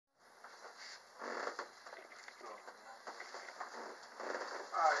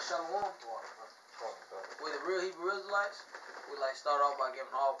Shalom. We the real Hebrew Israelites. We like start off by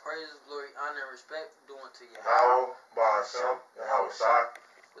giving all praises, glory, honor, and respect due unto Yahweh, Ba'ashem, Yahweh Shai.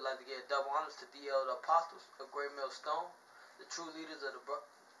 We like to give double honors to the apostles of Great Millstone, the true leaders of the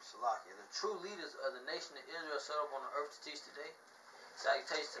nation of Israel set up on the earth to teach today.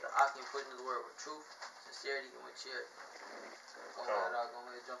 Salutations to the Akim putting the word with truth, sincerity, and with charity. Go ahead,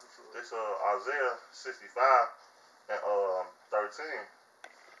 jump into it. This Isaiah 65 and 13.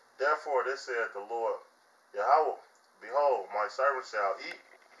 Therefore, this said the Lord Yahweh, behold, my servant shall eat,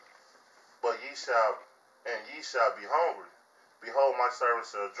 but ye shall be hungry. Behold, my servant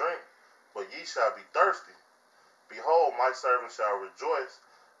shall drink, but ye shall be thirsty. Behold, my servant shall rejoice,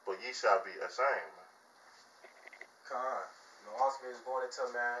 but ye shall be ashamed. Ultimately is going into,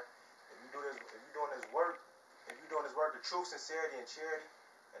 man, if you're doing this work of truth, sincerity, and charity,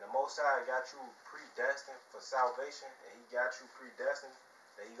 and the Most High got you predestined for salvation, and He got you predestined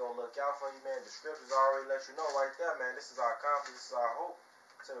that He gonna look out for you, man. The scriptures already let you know right there, man. This is our confidence, this is our hope.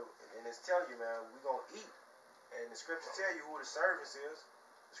 And it's telling you, man, we gonna eat, and the scriptures tell you who the servants is.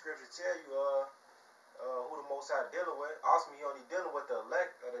 The scriptures tell you who the Most High dealing with. Also, He only dealing with the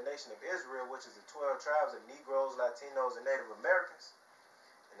elect of the nation of Israel, which is the 12 tribes of Negroes, Latinos, and Native Americans.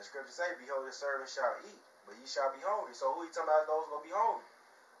 And the scriptures say, behold, your servant shall eat, but ye shall be hungry. So who He talking about? Those gonna be hungry?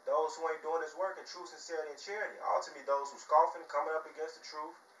 Those who ain't doing this work in true sincerity and charity. Ultimately, those who scoffing, coming up against the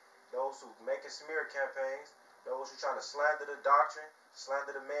truth, those who making smear campaigns, those who trying to slander the doctrine,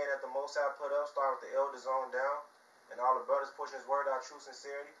 slander the man that the Most High put up, starting with the elders on down, and all the brothers pushing His word out, true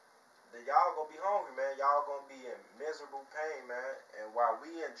sincerity. Then y'all gonna be hungry, man. Y'all gonna be in miserable pain, man. And while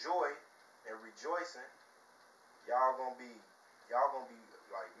we enjoy and rejoicing, y'all gonna be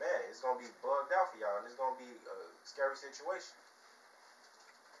like, man, it's gonna be bugged out for y'all, and it's gonna be a scary situation.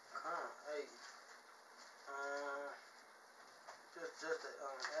 Hey, just to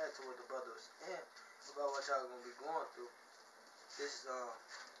add to what the brother was saying about what y'all gonna be going through. This is I'm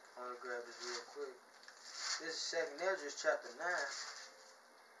gonna grab this real quick. This is 2nd Ezra chapter 9.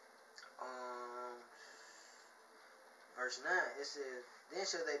 Verse 9, it says, then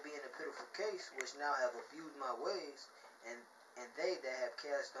shall they be in a pitiful case, which now have abused my ways, and they that have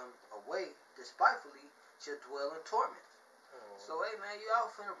cast them away despitefully shall dwell in torment. So, hey, man,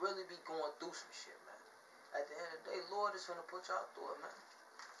 y'all finna really be going through some shit, man. At the end of the day, Lord is finna put y'all through it, man.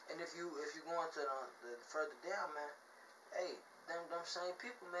 And if you going to the further down, man, hey, them same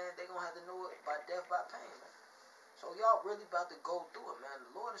people, man, they gonna have to know it by death, by pain, man. So y'all really about to go through it, man.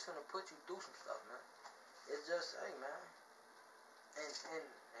 The Lord is gonna put you through some stuff, man. It's just, hey, man.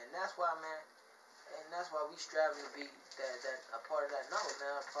 And that's why, man. And that's why we striving to be that a part of that number,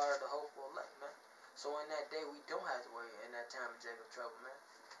 man. A part of the hopeful elect, man. So in that day, we don't have to worry in that time of Jacob's trouble, man.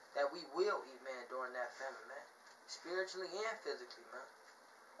 That we will eat, man, during that famine, man. Spiritually and physically, man.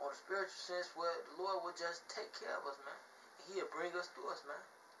 On the spiritual sense, where the Lord will just take care of us, man. And He'll bring us through us, man.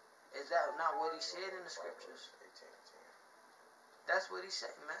 Is that not what He said in the scriptures? That's what He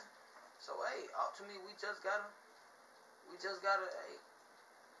said, man. So, hey, ultimately, we just gotta, hey,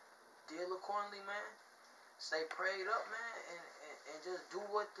 deal accordingly, man. Stay prayed up, man, and just do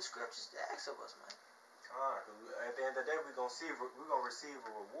what the scriptures ask of us, man. At the end of the day, we're gonna receive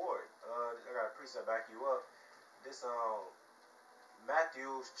a reward. I got a precept back you up. This Matthew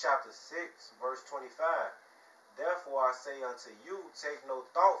chapter 6, verse 25. Therefore I say unto you, take no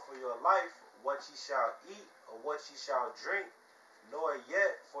thought for your life, what ye shall eat, or what ye shall drink, nor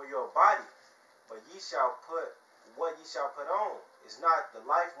yet for your body, but ye shall put what ye shall put on. Is not the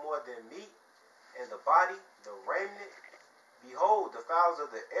life more than meat, and the body the raiment? Behold, the fowls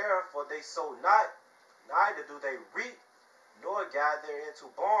of the air, for they sow not, neither do they reap, nor gather into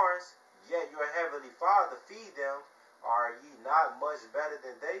barns, yet your heavenly Father feed them. Are ye not much better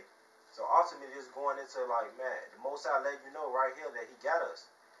than they? So ultimately, just going into like, man, the Most High let you know right here that He got us,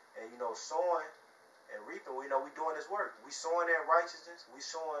 and sowing and reaping. We doing this work. We sowing in righteousness. We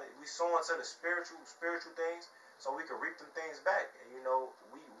sowing to the spiritual things, so we can reap them things back. And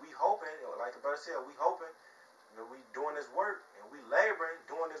we hoping, like the brother said, we hoping that we doing this work and we laboring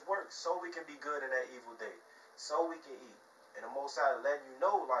doing this work so we can be good in that evil day, so we can eat. And the Most High letting you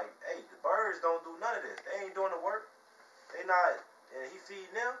know, like, hey, the birds don't do none of this. They ain't doing the work. They not, and He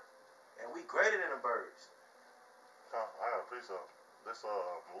feeding them, and we greater than the birds. I got a precept. This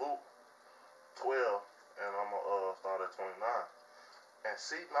Luke 12, and I'm gonna start at 29. And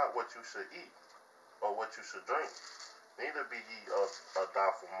seek not what you should eat, or what you should drink, neither be ye of a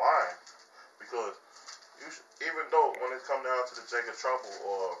doubtful mind, because even though when it come down to the Jacob trouble,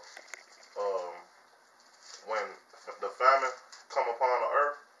 or when the famine come upon the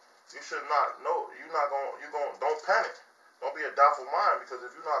earth, you should not know. Don't panic. Don't be a doubtful mind, because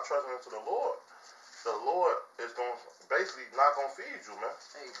if you're not trusting into the Lord is going basically not going to feed you, man.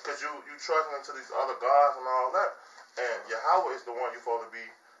 Because you trusting into these other gods and all that. And Yahweh is the one you're supposed to be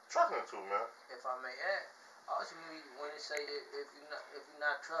trusting to, man. If I may add, ultimately, when it say if you're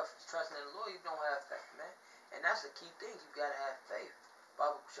not trusting in the Lord, you don't have faith, man. And that's the key thing. You gotta have faith.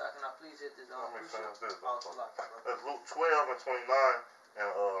 Bible Kushak, can I please hit this on? Let me finish this. That's Luke 12 and 29, and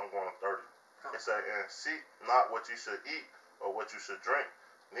I'm going to 30. It says, and seek not what you should eat or what you should drink,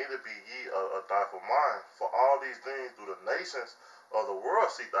 neither be ye a doubtful mind. For all these things do the nations of the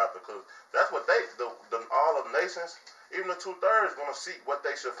world seek after, because that's what all of the nations, even the 2/3, going to seek what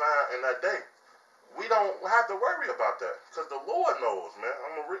they should find in that day. We don't have to worry about that, because the Lord knows, man.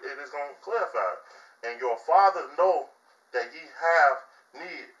 It is going to clarify it. And your Father know that ye have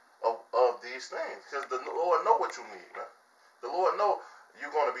need of these things, because the Lord know what you need, man. The Lord know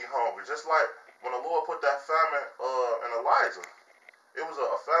you're going to be hungry. Just like when the Lord put that famine in Elijah, it was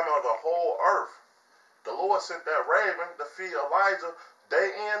a famine of the whole earth. The Lord sent that raven to feed Elijah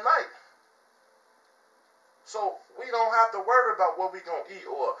day and night. So we don't have to worry about what we gonna eat,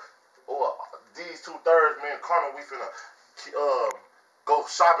 or these 2/3 men carnal, we finna go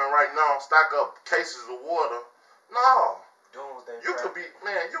shopping right now, stack up cases of water. No. You could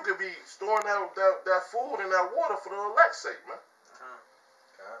be storing that food and that water for the elect's sake, man.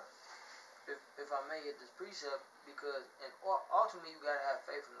 If I may get this precept, because ultimately you gotta have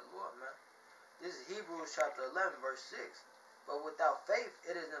faith in the Lord, man. This is Hebrews chapter 11, verse 6. But without faith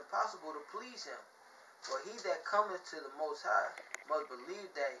it is impossible to please him. For he that cometh to the Most High must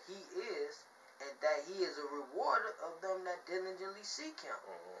believe that he is, and that he is a rewarder of them that diligently seek him.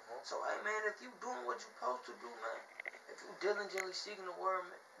 So, hey, man, if you doing what you're supposed to do, man, if you diligently seeking the word,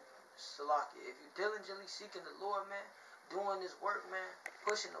 man, Salaki, if you diligently seeking the Lord, man, doing this work, man,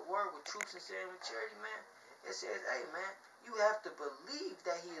 pushing the word with truth, sincerity, and maturity, man, it says, hey, man, you have to believe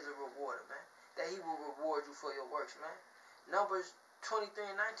that he is a rewarder, man, that he will reward you for your works, man. Numbers 23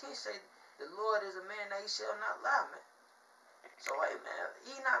 and 19 say, the Lord is a man that he shall not lie, man. So, hey, man,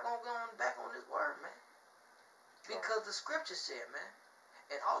 he not going to go back on his word, man. Because the scripture said, man.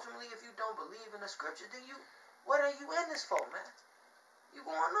 And ultimately, if you don't believe in the scripture, then what are you in this for, man? You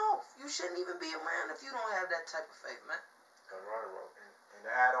going off. You shouldn't even be around if you don't have that type of faith, man. That's right, bro. And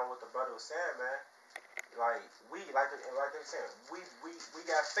to add on what the brother was saying, man, like they said, we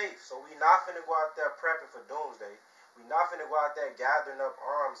got faith. So we not finna go out there prepping for doomsday. We not finna go out there gathering up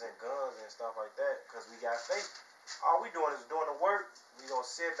arms and guns and stuff like that, because we got faith. All we doing is doing the work. We gonna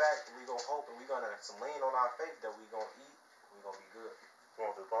sit back and we gonna hope, and we gonna lean on our faith that we gonna eat. We gonna be good. You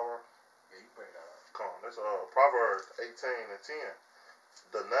want this Proverbs? Yeah, you bring that up. Come on, this Proverbs 18 and 10.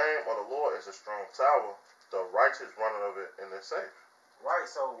 The name of the Lord is a strong tower. The righteous running of it and they're safe. Right.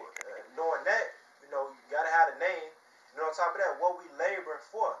 So knowing that, you gotta have a name. On top of that, what we laboring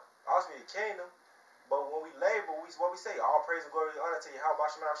for? Obviously the kingdom. But when we labor, what we say, all praise and glory and honor to you. How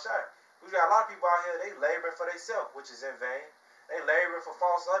about Shema Shai? We got a lot of people out here, they laboring for themselves, which is in vain. They laboring for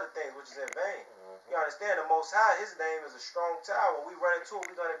false other things, which is in vain. You understand, the Most High, his name is a strong tower. When we run into it,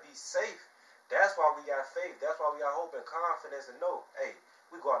 we're going to be safe. That's why we got faith. That's why we got hope and confidence to know, hey,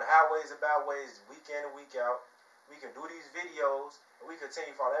 we go on the highways and byways week in and week out. We can do these videos, and we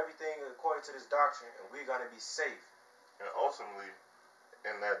continue to follow everything according to this doctrine, and we're going to be safe. And ultimately,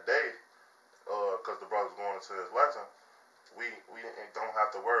 in that day, because the brother's going into his lesson, we don't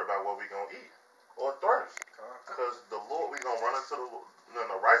have to worry about what we're going to eat or thirst. Because the Lord, we're going to run into the Lord.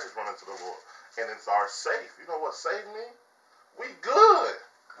 The righteous run into the Lord. And it's our safe. You know what safe means? We good.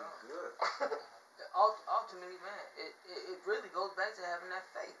 Good. Ultimately, man, it really goes back to having that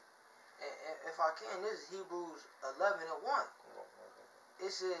faith. And if I can, this is Hebrews 11 and 1.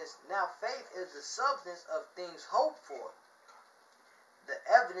 It says, now faith is the substance of things hoped for, the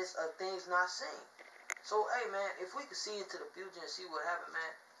evidence of things not seen. So, hey, man, if we could see into the future and see what happened,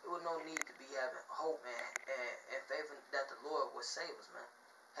 man, there was no need to be having hope, man, and faith that the Lord would save us, man.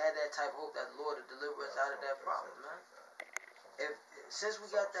 Had that type of hope that the Lord would deliver us out of that problem, man. Since we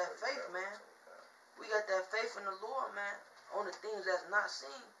got that faith, man, we got that faith in the Lord, man, on the things that's not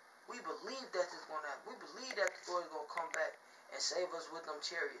seen, we believe that it's going to happen. We believe that the Lord is going to come back and save us with them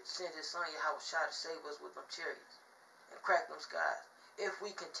chariots. Send his son Yahweh Shai to save us with them chariots and crack them skies. If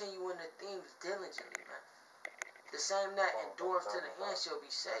we continue in the things diligently, man. The same that endures to the end shall be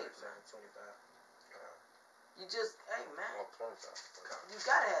saved, man. You just, hey, man, you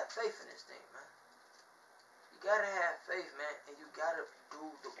gotta have faith in this thing, man. You gotta have faith, man, and you gotta do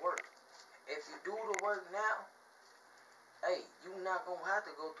the work. If you do the work now, hey, you're not gonna have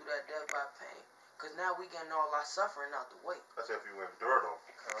to go through that death by pain, because now we getting all our suffering out the way. That's if you endure, though.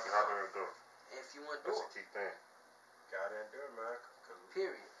 You have to endure. If you endure. That's a key thing. Gotta endure, man.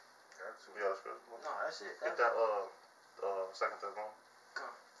 Period. Got to. Yeah, that's good. No, that's it. Get That's that 2 Thessalonians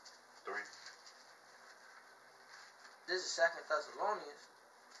Come. 3. This is 2 Thessalonians,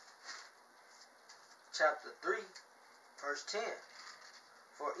 chapter 3, verse 10.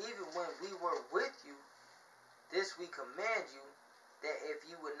 For even when we were with you, this we command you, that if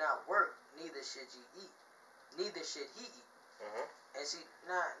you would not work, neither should ye eat. Neither should he eat. Mm-hmm. And see,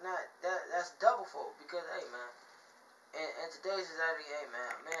 that's double fold, because, hey, man, in today's society, hey,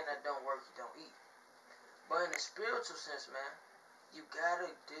 man, a man that don't work, he don't eat. But in the spiritual sense, man, you gotta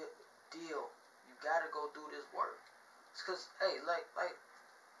deal. You gotta go do this work. Because, hey,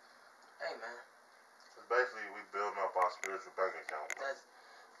 hey, man. It's basically we building up our spiritual bank account.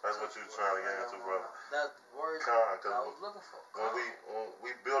 That's what you're trying to get into, brother. That's the words I was looking for. When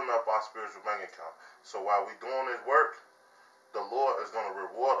we building up our spiritual bank account. So while we doing this work, the Lord is going to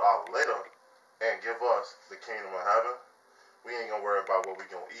reward us later and give us the kingdom of heaven. We ain't going to worry about what we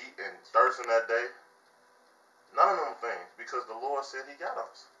going to eat and thirst in that day. None of them things, because the Lord said he got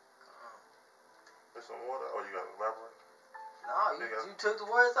us. There's some water? Oh, you got to elaborate? No, you took the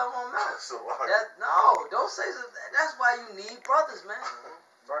words out of my mouth. So no, don't say so. That's why you need brothers, man.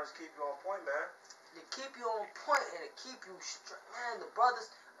 Brothers keep you on point, man. To keep you on point and to keep you straight, man. The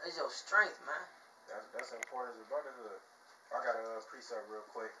brothers is your strength, man. That's the importance of brotherhood. I got a precept real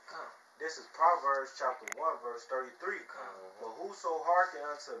quick. Come. This is Proverbs chapter 1, verse 33. But whoso hearken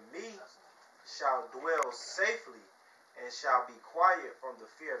unto me shall dwell safely and shall be quiet from the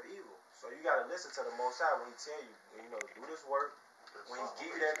fear of evil. So you got to listen to the Most High when he tell you, do this work. When he give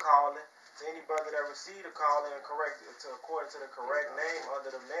you that calling, to any brother that receive the calling and according to the correct name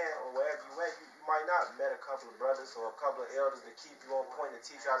under the man or wherever you at, you might not met a couple of brothers or a couple of elders to keep you on point and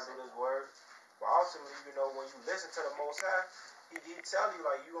teach you how to do this word. But ultimately, when you listen to the Most High, he tell you,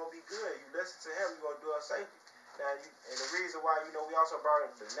 like, you going to be good. You listen to him, you going to do it safely. Now, and the reason why, we also brought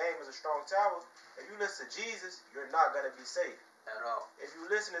up the name is a strong tower. If you listen to Jesus, you're not going to be safe. At all. If you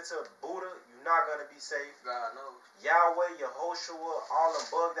listening to Buddha, you're not going to be safe. God knows. Yahweh, Yehoshua, all them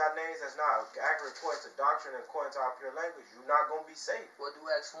bugged out names that's not accurate according to doctrine and according to our pure language, you're not going to be safe. What do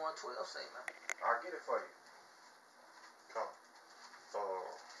Acts 4 and 12 say, man? I'll get it for you. Come.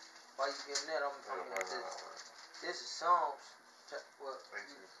 While you getting that, I'm getting this is Psalms. What?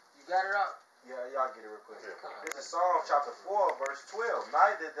 You got it out? Yeah, y'all get it real quick. Yeah. This is Psalm chapter 4, verse 12.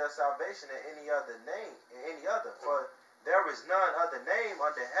 Neither is there salvation in any other name, for there is none other name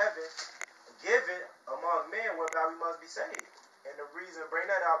under heaven given among men whereby we must be saved. And the reason bring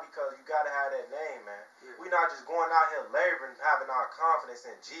that out because you gotta have that name, man. Yeah. We're not just going out here laboring, having our confidence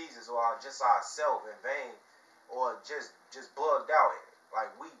in Jesus or just ourselves in vain, or just bugged out here. Like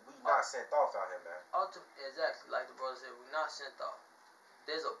we not sent off out here, man. Exactly, like the brother said, we're not sent off.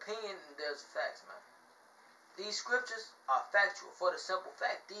 There's opinion and there's facts, man. These scriptures are factual for the simple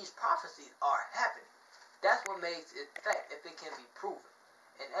fact these prophecies are happening. That's what makes it fact, if it can be proven.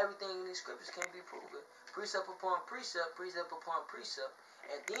 And everything in these scriptures can be proven. Precept upon precept, precept upon precept.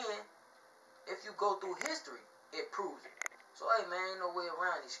 And then, if you go through history, it proves it. So, hey, man, ain't no way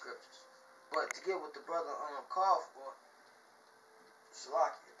around these scriptures. But to get what the brother called for,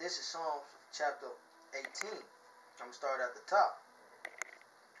 Shalaki, this is Psalms chapter 18. I'm going to start at the top.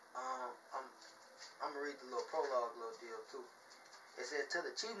 I'm going to read the little prologue, little deal, too. It says, to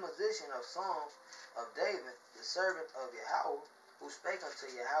the chief musician of Psalms of David, the servant of Yahweh, who spake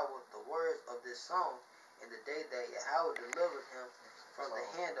unto Yahweh the words of this song in the day that Yahweh delivered him from the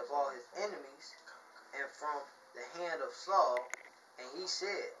hand of all his enemies and from the hand of Saul. And he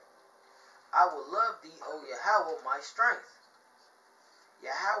said, I will love thee, O Yahweh, my strength.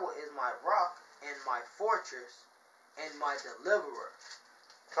 Yahweh is my rock and my fortress and my deliverer.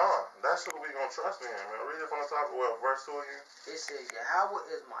 Come on, that's who we gonna trust in, man. Read it from the top of verse 2 again. It says, Yahweh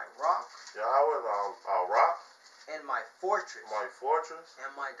is my rock. Yahweh is our rock. And my fortress. My fortress. And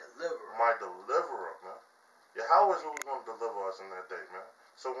my deliverer. My deliverer, man. Yahweh is who's gonna deliver us in that day, man.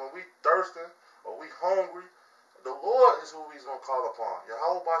 So when we thirsting or we hungry, the Lord is who he's gonna call upon.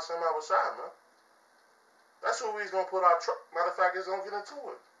 Yahweh by Shem Abishai, man. That's who he's gonna put our trust. Matter of fact, it's gonna get into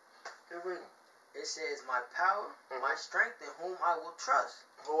it. Keep reading. It says, my power, my strength, in whom I will trust.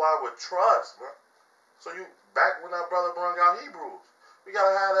 Who I would trust, man. So you, back when that brother brought out Hebrews, we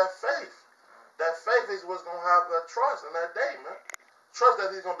gotta have that faith. That faith is what's gonna have that trust in that day, man. Trust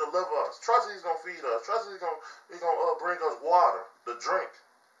that he's gonna deliver us. Trust that he's gonna feed us. Trust that he's gonna bring us water to drink.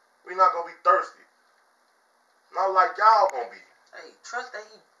 We're not gonna be thirsty. Not like y'all gonna be. Hey, trust that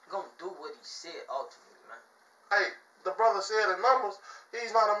he gonna do what he said ultimately, man. Hey, the brother said in Numbers,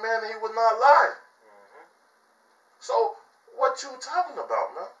 he's not a man that he would not lie. So, what you talking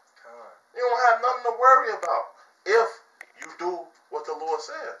about, man? You don't have nothing to worry about. If you do what the Lord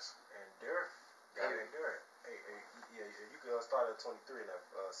says. Endure. Gotta endure. Hey, yeah, you can start at 23 in that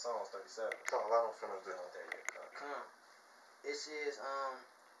Psalms 37. Come on, I don't finish this. Come. It says,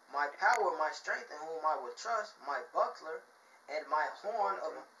 my power, my strength, in whom I will trust, my buckler, and my horn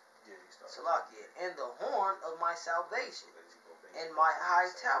of Salakia, and the horn of my salvation, and my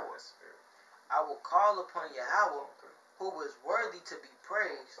high tower. I will call upon Yahweh, who is worthy to be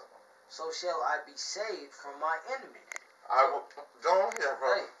praised. So shall I be saved from my enemies. I will go on here,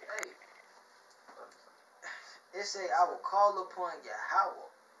 bro. Hey. It say, I will call upon Yahweh,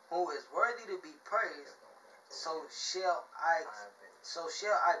 who is worthy to be praised. So shall I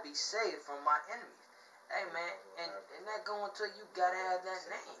be saved from my enemies. Hey man, and that going to you gotta have that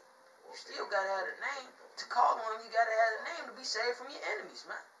name. You still gotta have a name to call on him. You gotta have a name to be saved from your enemies,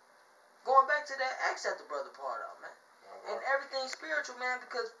 man. Going back to that Acts that the brother part of, man. And everything's spiritual, man,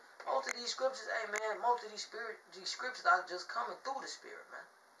 because most of these scriptures, most of these scriptures are just coming through the spirit, man.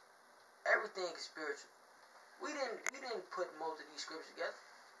 Everything is spiritual. We didn't put most of these scriptures together.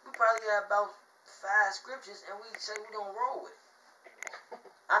 We probably got about 5 scriptures, and we say we don't roll with it.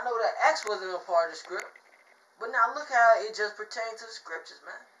 I know that Acts wasn't a part of the script, but now look how it just pertains to the scriptures,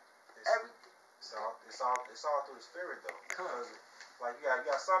 man. It's all through the spirit though. Because like you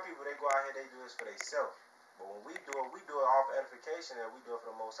got some people, they go out here, they do this for themselves. But when we do it off edification, and we do it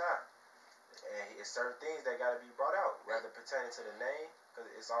for the Most High. And it's certain things that got to be brought out, rather pertaining to the name, because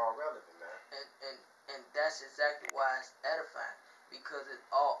it's all relevant, man. And that's exactly why it's edifying, because it's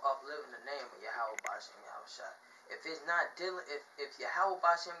all uplifting the name of Yahweh Bashem Yahushua. If it's not dealing, if Yahweh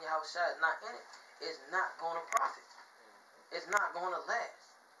Bashem Yahushua is not in it, it's not going to profit. It's not going to last.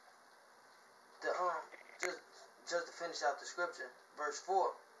 Just to finish out the scripture, verse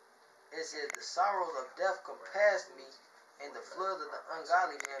 4, it says, the sorrows of death compassed me, and the floods of the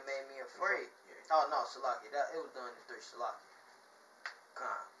ungodly man made me afraid. Oh no, Salaki, it was done in 3 Salaki.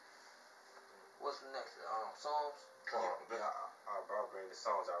 Come. What's the next? Psalms. I'll bring the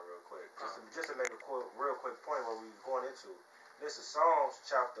Psalms out real quick. Just to make a real quick point where we going into. This is Psalms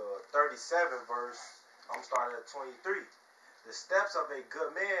chapter 37, verse. I'm starting at 23. The steps of a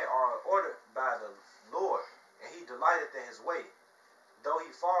good man are ordered by the Lord, and he delighteth in his way. Though he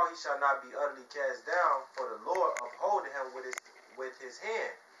fall, he shall not be utterly cast down, for the Lord upholdeth him with his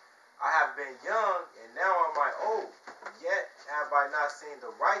hand. I have been young, and now am I old, yet have I not seen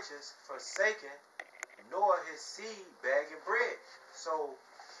the righteous forsaken, nor his seed begging bread. So,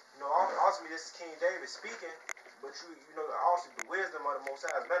 ultimately this is King David speaking, but also the wisdom of the Most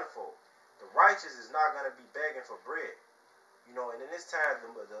High is manifold. The righteous is not going to be begging for bread. And in this time, the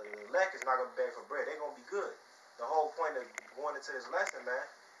elect is not going to beg for bread. They're going to be good. The whole point of going into this lesson, man,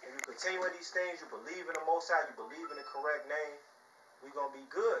 if you continue with these things, you believe in the Most High, you believe in the correct name, we're going to be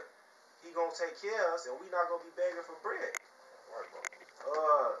good. He going to take care of us, and we're not going to be begging for bread.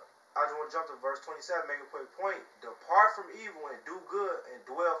 I just want to jump to verse 27, make a quick point. Depart from evil and do good and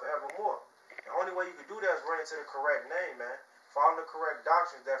dwell forevermore. The only way you can do that is run into the correct name, man. Follow the correct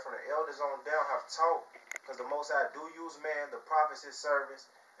doctrines that from the elders on down have taught, because the Most High do use man, the prophets, his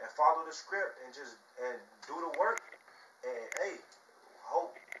servants, and follow the script and do the work. And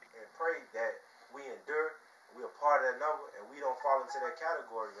hope and pray that we endure, we are part of that number, and we don't fall into that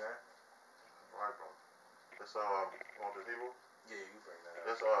category, man. All right, bro. It's on the Hebrew. Yeah, you bring that up.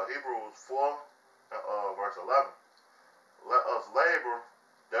 It's Hebrews 4, verse 11. Let us labor,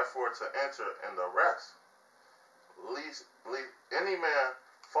 therefore, to enter in the rest, lest any man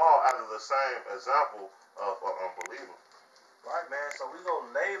fall out of the same example of an unbeliever. Right, man. So we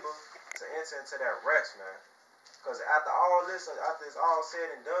gonna labor to enter into that rest, man. Because after it's all said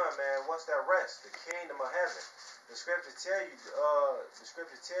and done, man, what's that rest? The kingdom of heaven. The scriptures tell you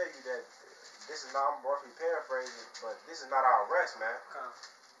that this is not, I'm roughly paraphrasing, but this is not our rest, man.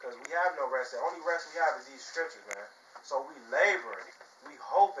 Because we have no rest. The only rest we have is these scriptures, man. So we laboring, we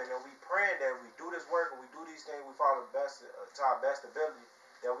hoping, and we praying that we do this work and we do these things, we follow to our best ability,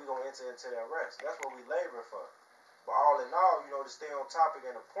 that we gonna enter into that rest. That's what we laboring for. But all in all, to stay on topic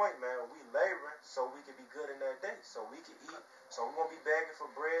and the point, man, we laboring so we can be good in that day. So we can eat, so we won't be begging for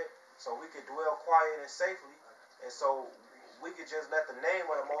bread, so we can dwell quiet and safely, and so we can just let the name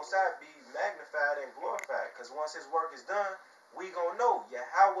of the Most High be magnified and glorified. Because once his work is done, we gonna know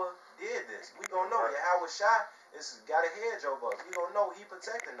Yahweh did this. We gonna know Yahweh Shai got a hedge over us. We gonna know he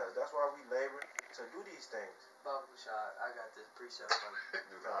protecting us. That's why we labor to do these things. Baba Shai, I got this precept for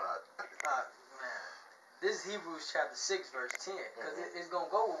you. Man. This is Hebrews chapter 6, verse 10. Because it's going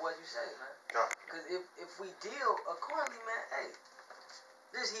to go with what you say, man. Because if we deal accordingly, man,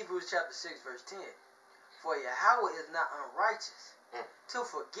 this is Hebrews chapter 6, verse 10. For Yahweh is not unrighteous to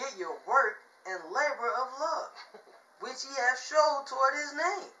forget your work and labor of love, which ye have showed toward his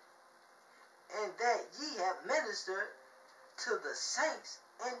name, and that ye have ministered to the saints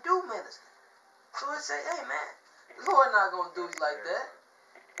and do minister. So it say, hey man, the Lord not gonna do you like that.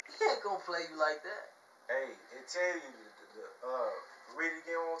 He ain't gonna play you like that. Hey, it tell you read it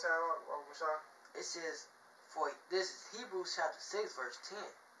again one more time, Rashad. It says, for this is Hebrews chapter 6 verse 10.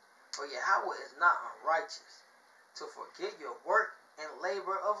 For Yahweh is not unrighteous to forget your work and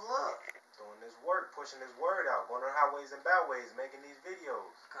labor of love. Doing this work, pushing this word out, going on highways and byways, making these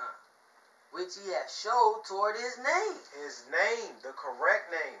videos. Which he has showed toward his name. His name, the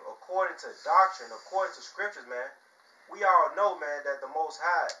correct name, according to doctrine, according to scriptures, man. We all know, man, that the Most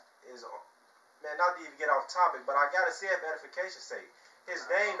High is, man, not to even get off topic, but I gotta say it for edification's sake. His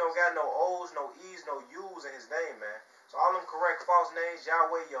name don't got no O's, no E's, no U's in his name, man. So all them correct false names,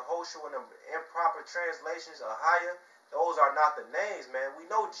 Yahweh, Yehoshua, and them improper translations, Ahia, those are not the names, man. We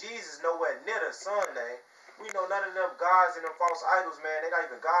know Jesus nowhere near the Son name. We know none of them gods and them false idols, man. They not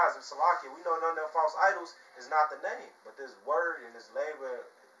even gods in Salakia. We know none of them false idols is not the name. But this word and this labor,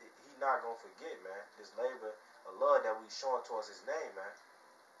 he not going to forget, man. This labor of love that we showing towards his name, man.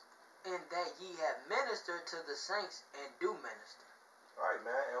 And that ye have ministered to the saints and do minister. All right,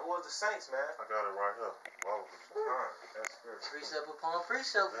 man. And who are the saints, man? I got it right here. That's good. Precept upon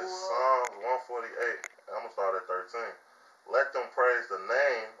precept, boy. This Psalms 148. I'm going to start at 13. Let them praise the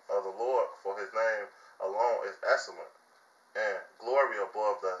name of the Lord, for his name alone is excellent, and glory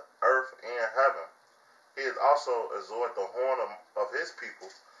above the earth and heaven. He has also exhorted the horn of his people,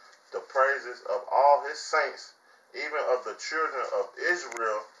 the praises of all his saints, even of the children of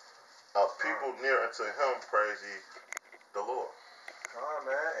Israel, a people near unto him, praise ye the Lord. Come on,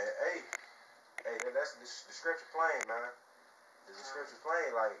 man. And, hey, that's the scripture plain, man. The scripture plain,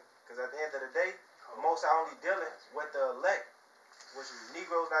 like, because at the end of the day, the Most High only dealing with the elect, which is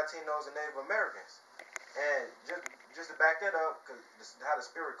Negroes, Latinos, and Native Americans. And just to back that up, because this is how the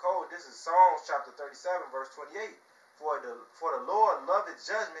Spirit code, this is Psalms chapter 37, verse 28. For the Lord loveth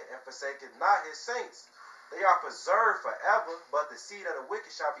judgment and forsaketh not his saints. They are preserved forever, but the seed of the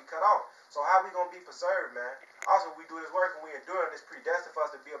wicked shall be cut off. So how we going to be preserved, man? Also, we do this work and we endure, and it's predestined for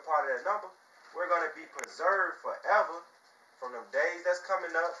us to be a part of that number. We're going to be preserved forever from them days that's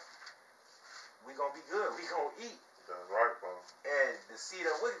coming up. We going to be good. We going to eat. That's right, bro. And the seed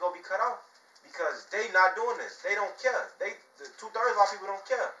of the wicked going to be cut off. Because they not doing this. They don't care. Two-thirds of our people don't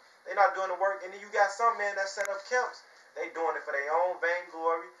care. They not doing the work. And then you got some men that set up camps. They doing it for their own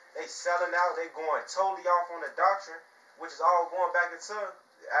vainglory. They selling out. They going totally off on the doctrine, which is all going back into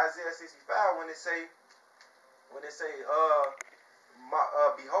Isaiah 65 when they say,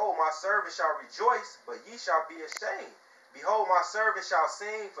 behold, my servant shall rejoice, but ye shall be ashamed. Behold, my servant shall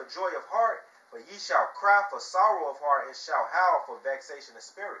sing for joy of heart, but ye shall cry for sorrow of heart, and shall howl for vexation of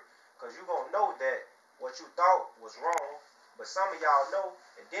spirit. Because you're going to know that what you thought was wrong, but some of y'all know,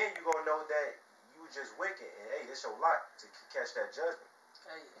 and then you're going to know that you just wicked, and hey, it's your lot to catch that judgment.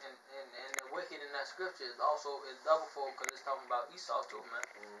 Hey, and the wicked in that scripture is also doublefold, because it's talking about Esau too, man.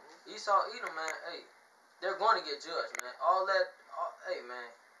 Mm-hmm. Esau, Edom, man, hey, they're going to get judged, man. Hey, man,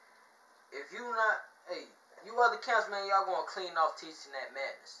 if you not, hey, you other camps, man, y'all going to clean off teaching that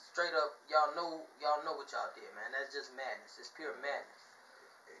madness. Straight up, y'all know what y'all did, man. That's just madness. It's pure madness.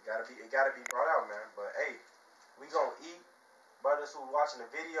 It gotta be brought out, man. But hey, we gonna eat. Brothers who watching the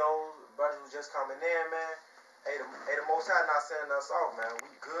videos, brothers who just coming in, man. Hey, the Most High not sending us off, man. We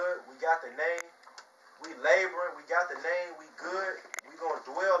good. We got the name. We laboring. We got the name. We good. We gonna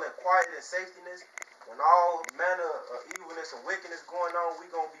dwell in quiet and safetyness. When all manner of evilness and wickedness going on, we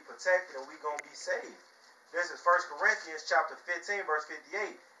gonna be protected and we gonna be saved. This is 1 Corinthians chapter 15, verse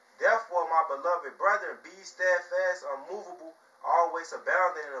 58. Therefore, my beloved brethren, be steadfast, unmovable, always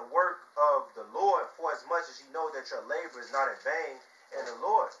abounding in the work of the Lord, for as much as you know that your labor is not in vain in the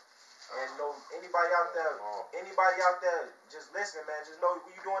Lord. And know anybody out there just listening, man, just know when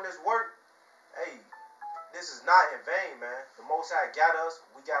you doing this work, hey, this is not in vain, man. The Most High got us.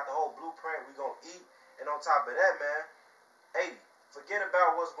 We got the whole blueprint. We gonna eat. And on top of that, man, hey, forget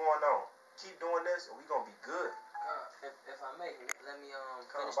about what's going on. Keep doing this, and we gonna be good. If I may, let me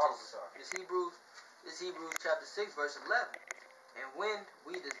finish this Hebrews chapter 6, verse 11. And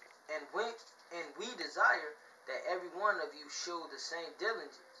we desire that every one of you show the same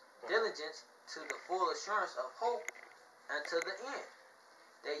diligence to the full assurance of hope unto the end,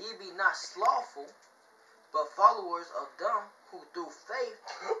 that ye be not slothful, but followers of them who through faith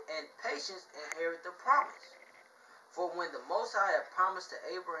and patience inherit the promise. For when the Most High had promised to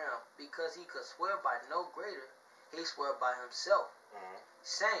Abraham, because he could swear by no greater, he swore by himself,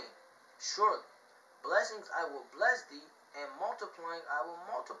 saying, surely blessings I will bless thee, and multiplying I will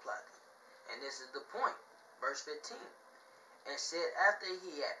multiply thee. And this is the point. Verse 15. And said, after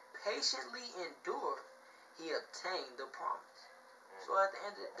he had patiently endured, he obtained the promise. So at the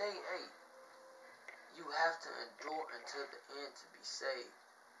end of the day, hey, you have to endure until the end to be saved.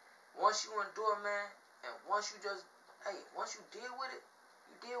 Once you endure, man, and once you deal with it,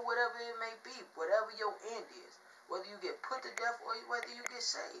 you deal whatever it may be, whatever your end is. Whether you get put to death or whether you get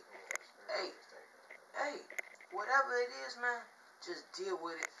saved. Hey, whatever it is, man, just deal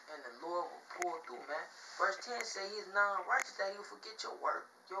with it and the Lord will pull through, man. Verse 10 say he is not unrighteous that he will forget your work,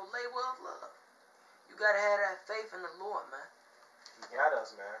 your labor of love. You gotta have that faith in the Lord, man. He got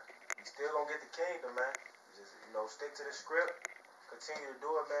us, man. We still gonna get the kingdom, man. Just, stick to the script. Continue to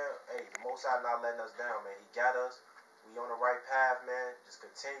do it, man. Hey, the Most High not letting us down, man. He got us. We on the right path, man. Just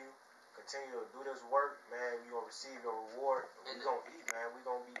continue to do this work, man. You gonna receive your reward. And we gonna eat, man. We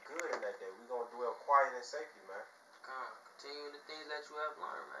gonna be good in that day. We gonna dwell quiet and safely, man. Continue the things that you have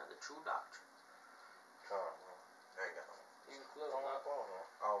learned, man. The true doctrine. Ain't got no. You can close, man.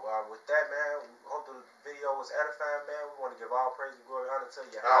 Oh, well, with that, man, we hope the video was edifying, man. We want to give all praise and glory and honor to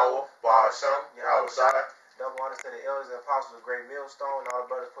Yahweh, Ba'ashem, Yahweh Shai. Double honors to the elders and apostles of Great Millstone, and all the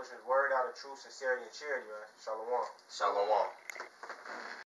brothers pushing his word out of truth, sincerity, and charity, man. Shalom. Shalom.